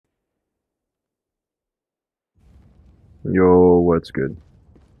Yo, what's good?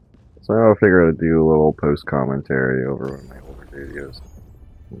 So I figured I'd do a little post commentary over one of my older videos.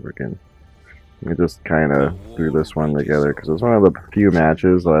 Freaking, we just kind of threw this one together because it was one of the few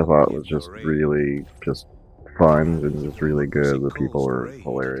matches that I thought was just really just fun and just really good. The people were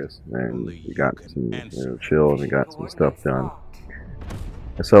hilarious, and we got to chill and we got some stuff done.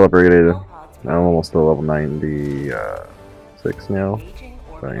 I celebrated. I'm almost to level 96 now.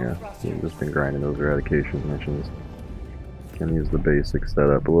 So yeah, we've just been grinding those eradication missions. Can use the basic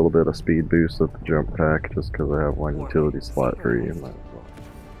setup, a little bit of speed boost with the jump pack, just because I have one utility slot free, and might as well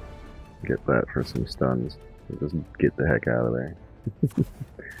get that for some stuns. And just get the heck out of there.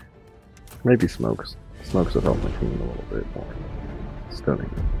 Maybe smokes. Smokes would help my team a little bit more. Stunning.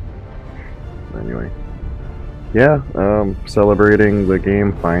 Anyway. Yeah, celebrating the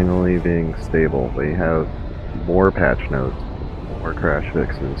game finally being stable. They have more patch notes, more crash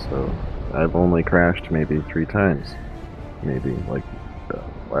fixes, so I've only crashed maybe 3 times. Maybe like the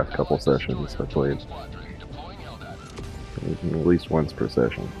last couple sessions I played. At least once per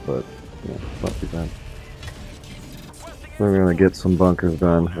session, but yeah, not too bad. We're gonna get some bunkers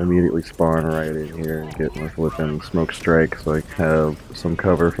done, immediately spawn right in here and get my flipping smoke strike so I have some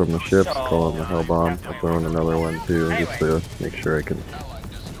cover from the ships, call in the hell bomb. I'll throw in another one too, just to make sure I can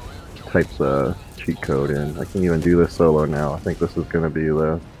type the cheat code in. I can even do this solo now. I think this is gonna be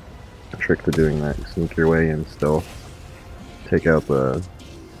the trick to doing that. You sneak your way in stealth. Take out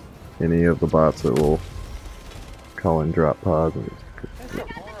any of the bots that will call in drop pods. And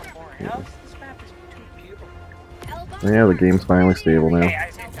yeah, the game's finally stable now,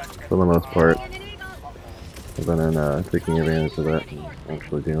 for the most part. I've been taking advantage of that and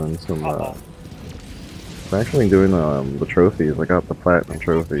actually doing some. I'm actually doing the trophies. I got the platinum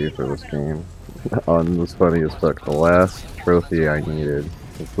trophy for this game. On was funny as fuck. The last trophy I needed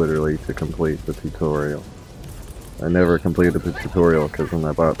was literally to complete the tutorial. I never completed the tutorial because when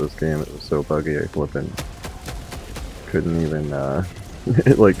I bought this game it was so buggy I flipping couldn't even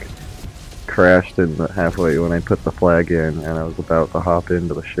it like crashed in the halfway when I put the flag in and I was about to hop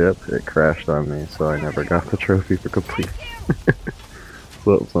into the ship. It crashed on me, so I never got the trophy for complete.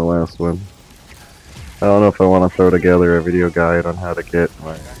 So that was the last one. I don't know if I want to throw together a video guide on how to get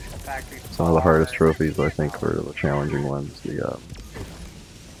some of the hardest trophies. I think were the challenging ones.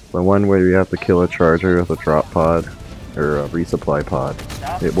 The one where you have to kill a charger with a drop pod, or a resupply pod.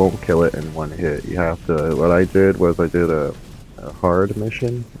 It won't kill it in one hit. You have to, what I did was I did a hard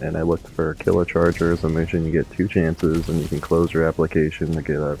mission, and I looked for kill a charger as a mission. You get 2 chances, and you can close your application to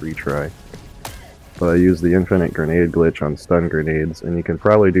get a retry. But I used the infinite grenade glitch on stun grenades, and you can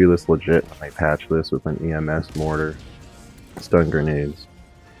probably do this legit when they patch this with an EMS mortar, stun grenades.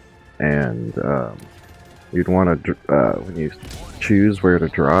 And you'd want to, when you choose where to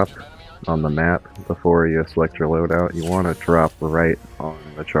drop on the map before you select your loadout, you want to drop right on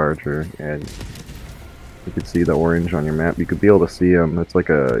the charger, and you can see the orange on your map. You could be able to see them. It's like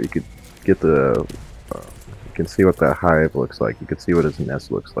you could get you can see what that hive looks like. You can see what his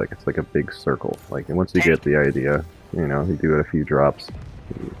nest looks like. It's like a big circle. Like, and once you get the idea, you know, you do it a few drops,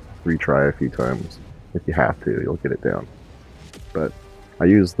 you retry a few times. If you have to, you'll get it down. But I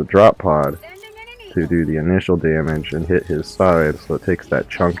use the drop pod to do the initial damage and hit his side, so it takes that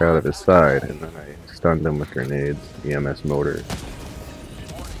chunk out of his side, and then I stunned him with grenades, EMS motor,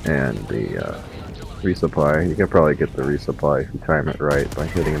 and the resupply. You can probably get the resupply if you time it right by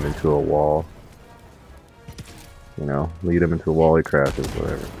hitting him into a wall. You know, lead him into a wall, he crashes,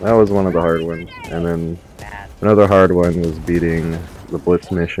 whatever. That was one of the hard ones. And then another hard one was beating the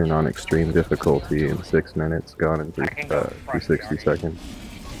Blitz mission on extreme difficulty in 6 minutes, gone in 360 seconds.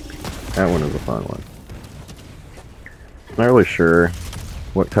 That one is a fun one. Not really sure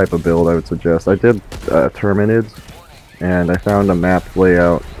what type of build I would suggest. I did Terminids, and I found a map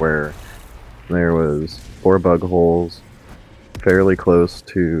layout where there was 4 bug holes fairly close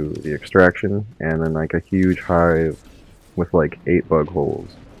to the extraction, and then like a huge hive with like 8 bug holes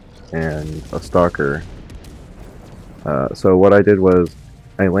and a stalker. So what I did was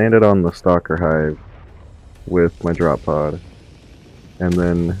I landed on the stalker hive with my drop pod, and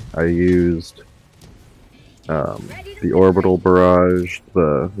then I used the orbital barrage,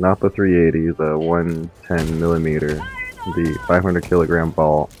 not the 380, the 110 millimeter, the 500 kilogram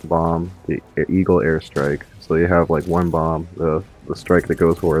bomb, the Eagle airstrike. So you have like 1 bomb, the strike that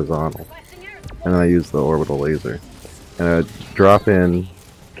goes horizontal, and then I use the orbital laser, and I drop in,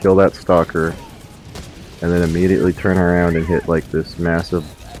 kill that stalker, and then immediately turn around and hit like this massive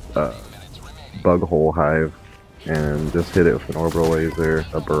bug hole hive, and just hit it with an orbital laser,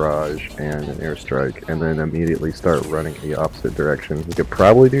 a barrage, and an airstrike, and then immediately start running the opposite direction. You could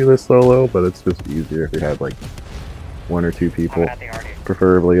probably do this solo, but it's just easier if you had like 1 or 2 people,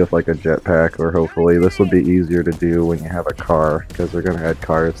 preferably with like a jetpack, or hopefully this would be easier to do when you have a car, because they're going to add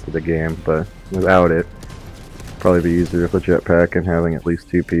cars to the game, but without it, probably be easier with a jetpack and having at least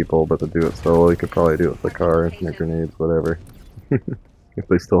 2 people, but to do it solo, you could probably do it with a car, infinite grenades, whatever. If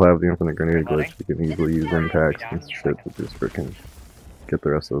they still have the infinite grenade glitch, you can easily use impacts and shit to just freaking get the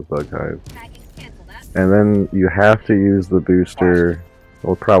rest of those bug hives. And then you have to use the booster.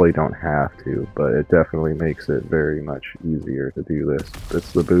 Well, probably don't have to, but it definitely makes it very much easier to do this.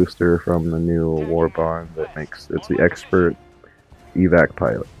 It's the booster from the new War Bond that makes it's the expert evac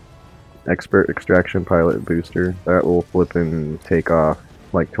pilot. Expert extraction pilot booster. That will flip and take off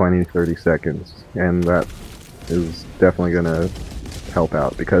like 20-30 seconds, and that is definitely gonna help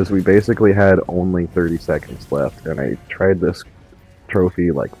out because we basically had only 30 seconds left, and I tried this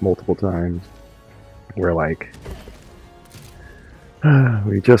trophy like multiple times. We're like,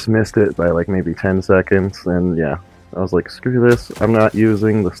 we just missed it by like maybe 10 seconds, and yeah, I was like, screw this, I'm not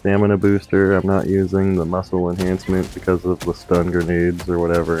using the stamina booster, I'm not using the muscle enhancement because of the stun grenades or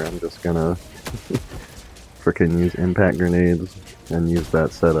whatever, I'm just gonna freaking use impact grenades and use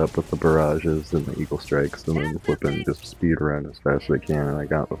that setup with the barrages and the eagle strikes, and then flipping just speed run as fast as I can, and I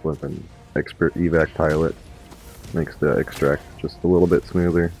got the flipping expert evac pilot. Makes the extract just a little bit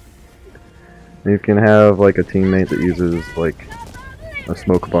smoother. And you can have like a teammate that uses like a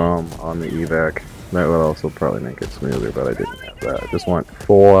smoke bomb on the evac. That would also probably make it smoother, but I didn't have that. I just want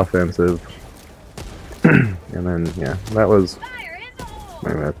full offensive. And then, yeah, that was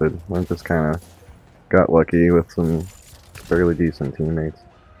my method. I just kind of got lucky with some fairly decent teammates.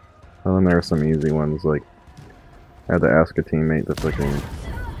 And then there were some easy ones, like I had to ask a teammate to freaking,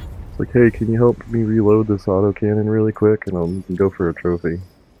 it's like, hey, can you help me reload this autocannon really quick, and I'll go for a trophy.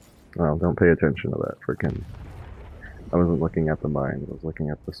 Oh, don't pay attention to that freaking. I wasn't looking at the mine, I was looking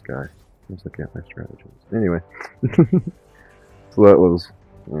at the sky. I was looking at my strategies. Anyway. So that was,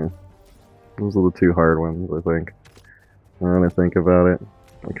 yeah. Those are the 2 hard ones, I think. Now that I think about it,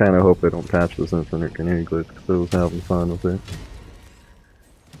 I kind of hope they don't patch this infinite grenade glitch, because I was having fun with it.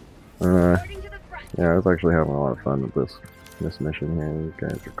 Yeah, I was actually having a lot of fun with this mission here. These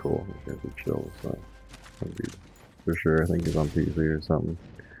guys are cool. These guys are chill, so for sure. I think he's on PC or something.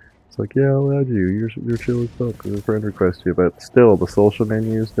 It's like, yeah, I'll add you. You're chill as fuck. There's a friend request you, but still, the social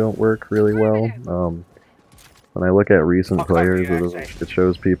menus don't work really well. When I look at recent players, it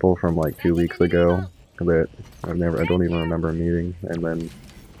shows people from like 2 weeks ago that I don't even remember meeting, and then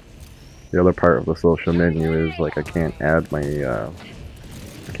the other part of the social menu is like I can't add my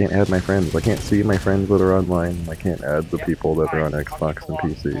friends. I can't see my friends that are online. I can't add the people that are on Xbox and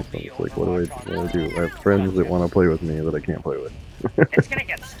PC. So it's like, what do I do? I have friends that want to play with me that I can't play with. It's gonna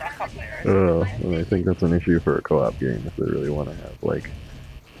get stuck up there. And I think that's an issue for a co-op game if they really want to have like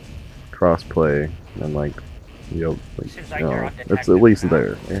cross-play and like, you know, it's at least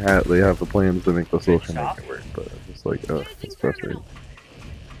there. They have the plans to make the social menu work, but it's just like, it's frustrating.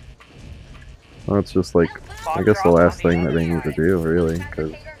 Well, it's just like, I guess the last thing that they need to do, really,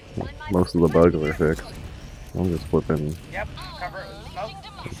 because most of the bugs are fixed. I'm just flipping. That's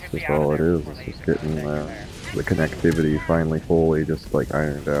just all it is. It's just getting the connectivity finally fully just like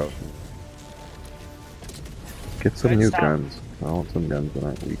ironed out. Get some new guns. I want some guns that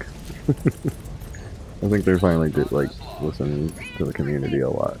aren't weak. I think they finally did like listen to the community a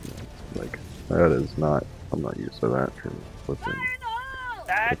lot. Like that is not. I'm not used to that from flipping.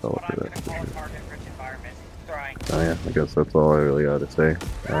 Developer, that's for sure. Oh yeah, I guess that's all I really got to say.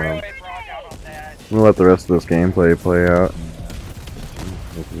 I'm gonna let the rest of this gameplay play out.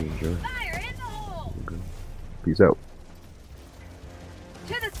 Hope you enjoy. Peace out.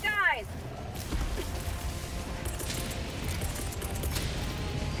 To the skies.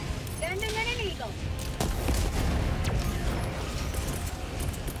 Sending in an eagle.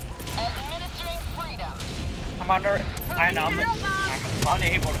 Administering freedom. I'm under. I'm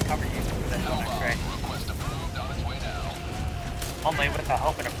unable to cover you with this one, right? Request approved on its way now. Only with a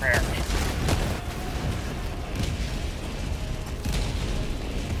hope and a prayer.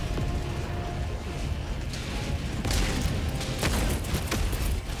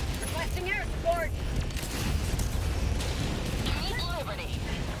 Requesting air support. Keep liberty.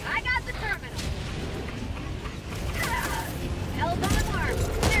 I got the terminal. Hell's on arms.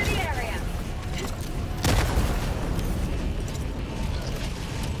 Clear the area.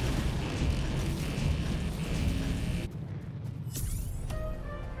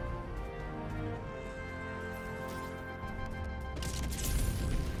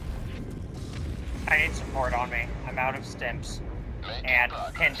 I need support on me. I'm out of stims. And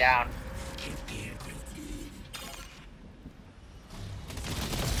pinned down.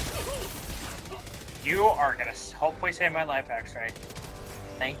 You are gonna hopefully save my life, X-Ray.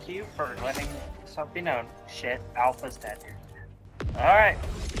 Thank you for letting something be known. Shit, Alpha's dead. Alright.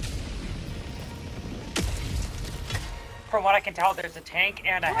 From what I can tell, there's a tank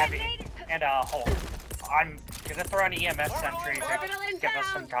and a heavy and a Hulk. I'm gonna throw an EMS sentry to give us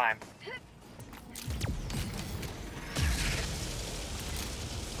some time.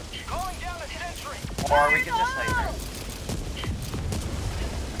 Calling down a sentry. Or we can just laser.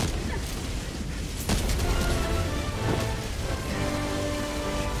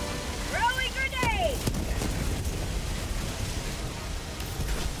 Throwing grenade!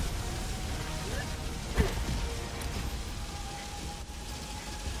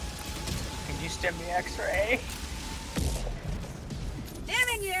 Can you stim me, X-Ray?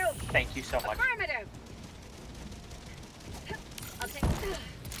 Damning you! Thank you so much. Affirmative! I'll take...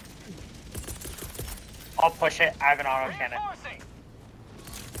 I'll push it. I have an auto cannon. Reinforcing.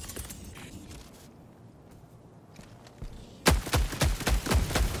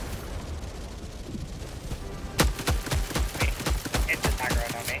 It's a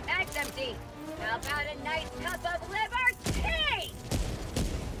tiger on me. Mag's empty. How about a nice cup of liberty?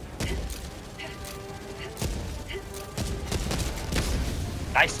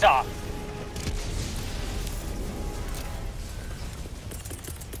 Nice stop.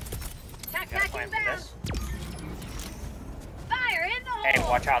 Tack Gotta tack plan for inbound. this. Fire in the hole! Hey,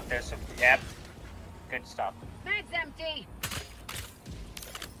 watch out. There's some. Yep. Good stuff. Mag's empty.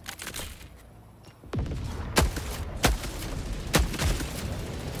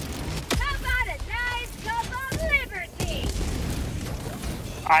 How about a nice cup of liberty?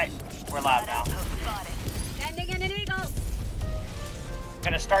 Alright, we're loud now. Sending in an eagle.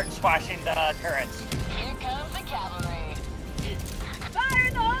 Gonna start splashing the turrets. Here comes the cavalry. Fire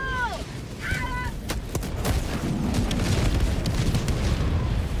in the hole! Ah!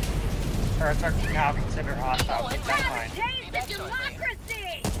 Turrets are now considered hostile. Keep that in mind. Taste the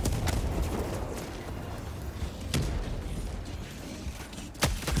democracy!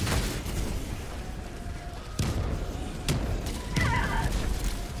 Ah!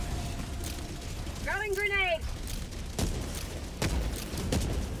 Throwing grenade!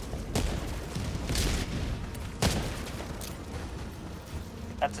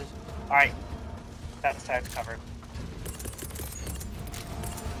 That's it. Alright. That side's covered.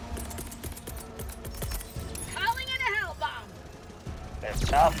 Calling in a hell bomb! Good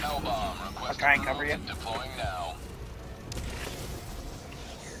stuff. Hellbomb. I'll try and cover you. Deploying now.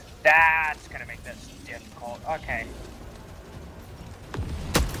 That's gonna make this difficult. Okay.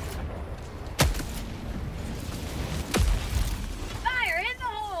 Fire in the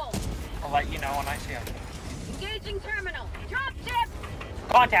hole! I'll let you know when I see him. Engaging terminal. Drop ship!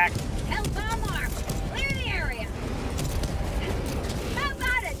 Contact! Hell bomb armed. Clear the area. How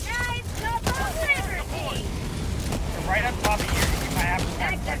about a nice cup of liberty? They're right on top of you. You might have to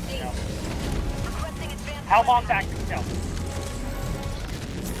try to Mag's empty. Requesting advanced. Hellbomb's active still.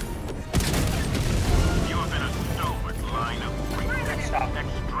 You have been a stalwart line of Good stuff.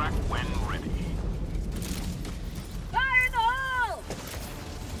 extract when ready. Fire in the hole!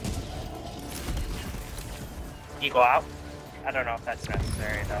 Eagle out. I don't know if that's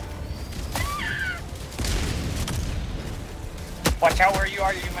necessary though. Watch out where you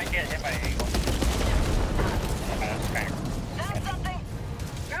are, you might get hit by an eagle. Okay. Found something.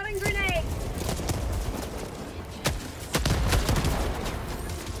 Throwing grenade.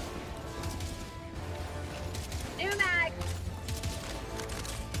 New mag.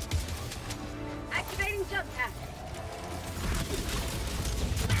 Activating jump pack.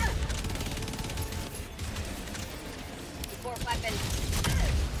 Support weapon.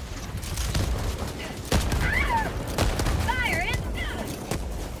 Fire in.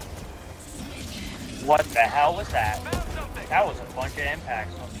 What the hell was that? Found something. That was a bunch of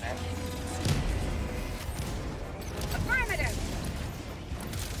impacts, wasn't it? Affirmative.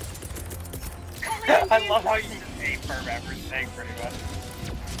 I love how you just aim for everything pretty much.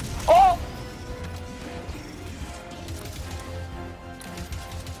 Oh!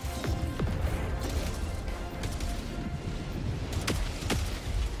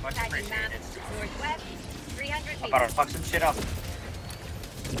 Much Attacking map. appreciated. Northwest. 300 I'm meters. about to fuck some shit up.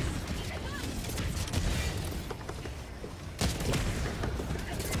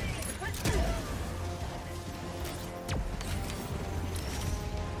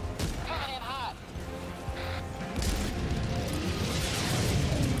 Coming in hot.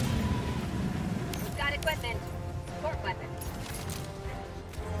 We've got equipment. Support weapon.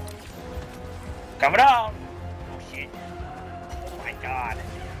 Coming on! Oh shit. Oh my god.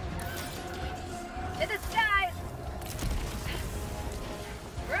 To the skies.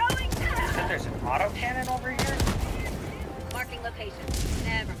 Throwing. Sit there's an auto cannon over here? Marking location.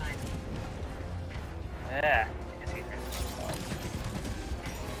 Never mind. Yeah.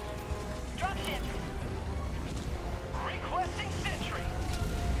 Dropship. Requesting sentry.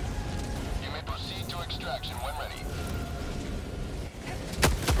 You may proceed to extraction when ready.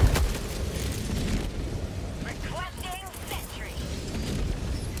 Requesting sentry.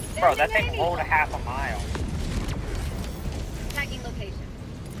 Bro, that thing rode a half a mile. Tagging location.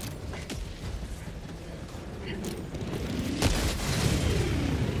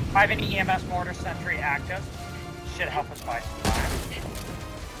 5 in EMS mortar sentry active. Should help us buy some time.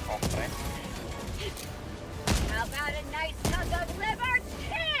 Hopefully. How about a nice tug of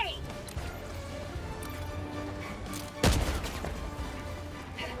liberty?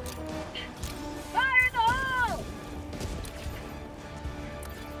 Fire in the hole!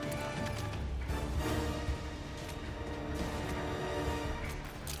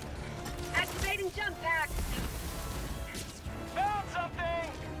 Activating jump pack. Found something!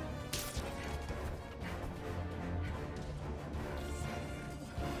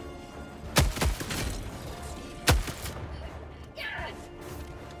 Yes!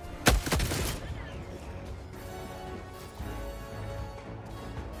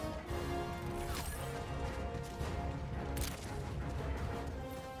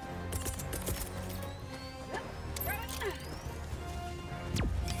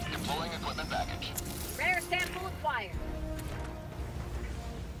 Deploying equipment package. Rare sample acquired.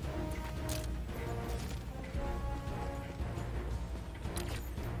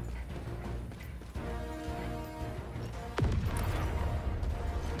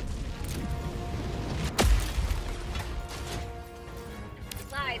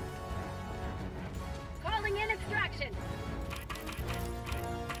 Supplies. Calling in extraction.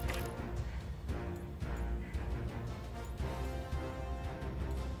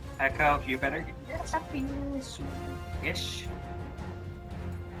 Echo, you better get something soon-ish.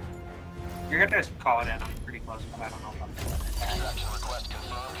 You're gonna just call it in. I'm pretty close, but I don't know if I'm doing it. Extraction request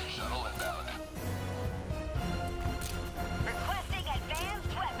confirmed. Shuttle inbound. Requesting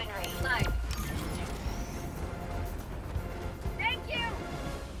advanced weaponry. Supplies. Thank you.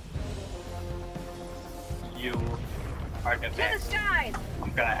 You are the To the best. skies.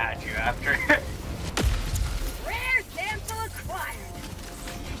 I'm gonna add you after. Rare sample acquired.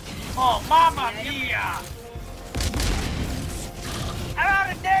 Oh, mamma mia! I'm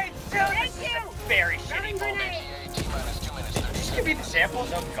out of days too! Thank This is you. a very shitty Throwing moment. grenade. T-minus 2 minutes 30 Just give me the samples?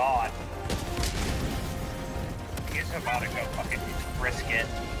 Oh god. He's about to go fucking risk it.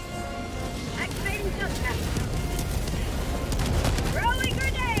 Activating jump pack. Throwing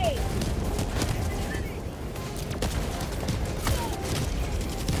grenade.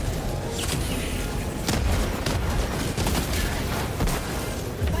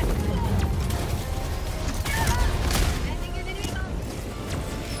 Sending in an eagle.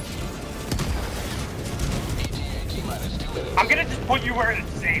 ETA T-minus 2 minutes. I'm gonna just put you where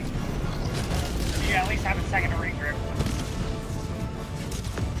it's safe. You at least have a second to regroup.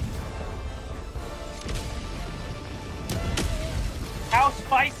 How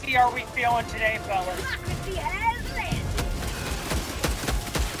spicy are we feeling today, fellas? Democracy has landed.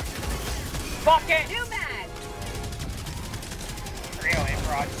 Fuck it! New mag. Really,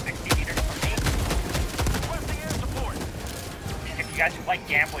 Rod, 60 meters from me. Requesting air support. If you guys like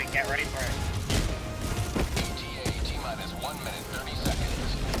gambling, get ready for it. ETA T-minus 1 minute 30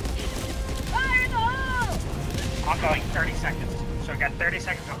 seconds. Fire in the hole. I'm going 30 seconds. So we got 30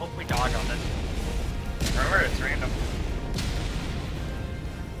 seconds to hopefully dodge on this. Remember, it's random.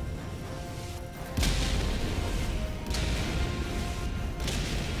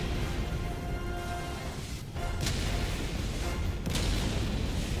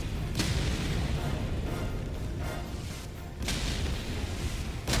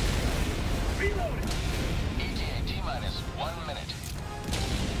 ETA T-minus 1 minute.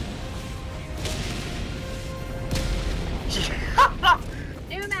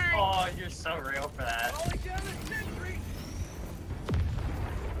 New mag. Oh, you're so real for that.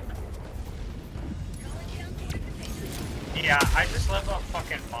 Yeah, I just love a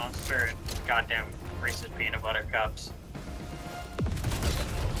fucking monster and goddamn Reese's peanut butter cups.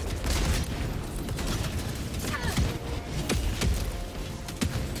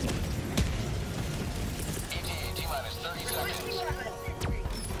 ETA T-minus 30 seconds.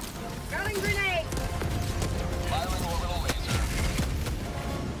 Throwing grenade. Firing orbital laser.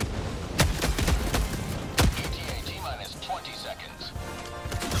 ETA T-minus 20 seconds.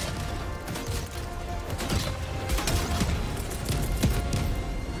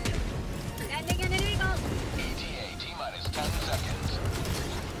 Sending in an eagle. ETA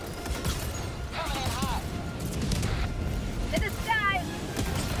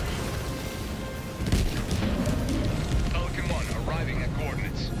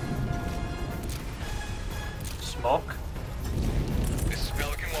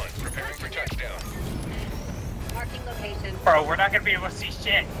Bro, we're not gonna be able to see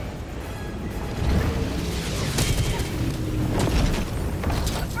shit.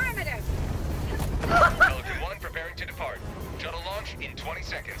 Affirmative. Pelican 1 preparing to depart. Shuttle launch in 20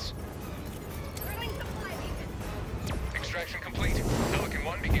 seconds. Throwing supply beacon. Extraction complete. Pelican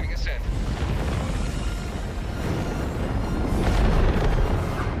 1 beginning ascent.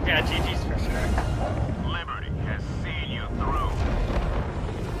 Yeah, GG's for sure. Liberty has seen you through.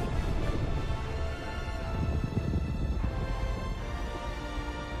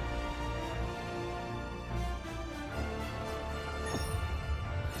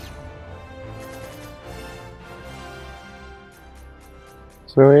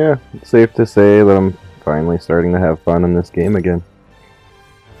 So yeah, it's safe to say that I'm finally starting to have fun in this game again.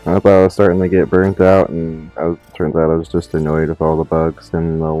 I thought I was starting to get burnt out, and turns out I was just annoyed with all the bugs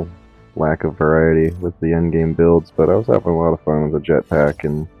and the lack of variety with the endgame builds, but I was having a lot of fun with the jetpack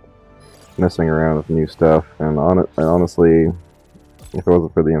and messing around with new stuff, and honestly, if it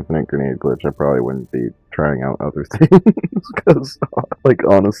wasn't for the infinite grenade glitch, I probably wouldn't be trying out other things, because, like,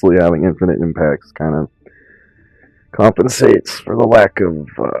 honestly, having infinite impacts kind of compensates for the lack of,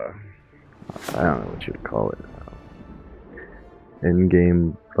 I don't know what you'd call it,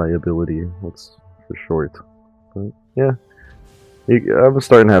 in-game viability, what's for short. But, yeah, I was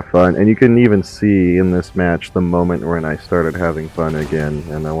starting to have fun, and you can even see in this match the moment when I started having fun again,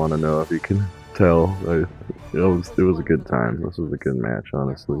 and I want to know if you can tell. It was a good time. This was a good match,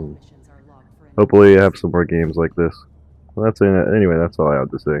 honestly. Hopefully I have some more games like this. Well, that's it. Anyway, that's all I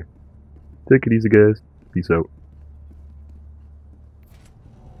have to say. Take it easy, guys. Peace out.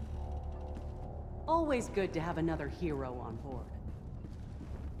 Always good to have another hero on board.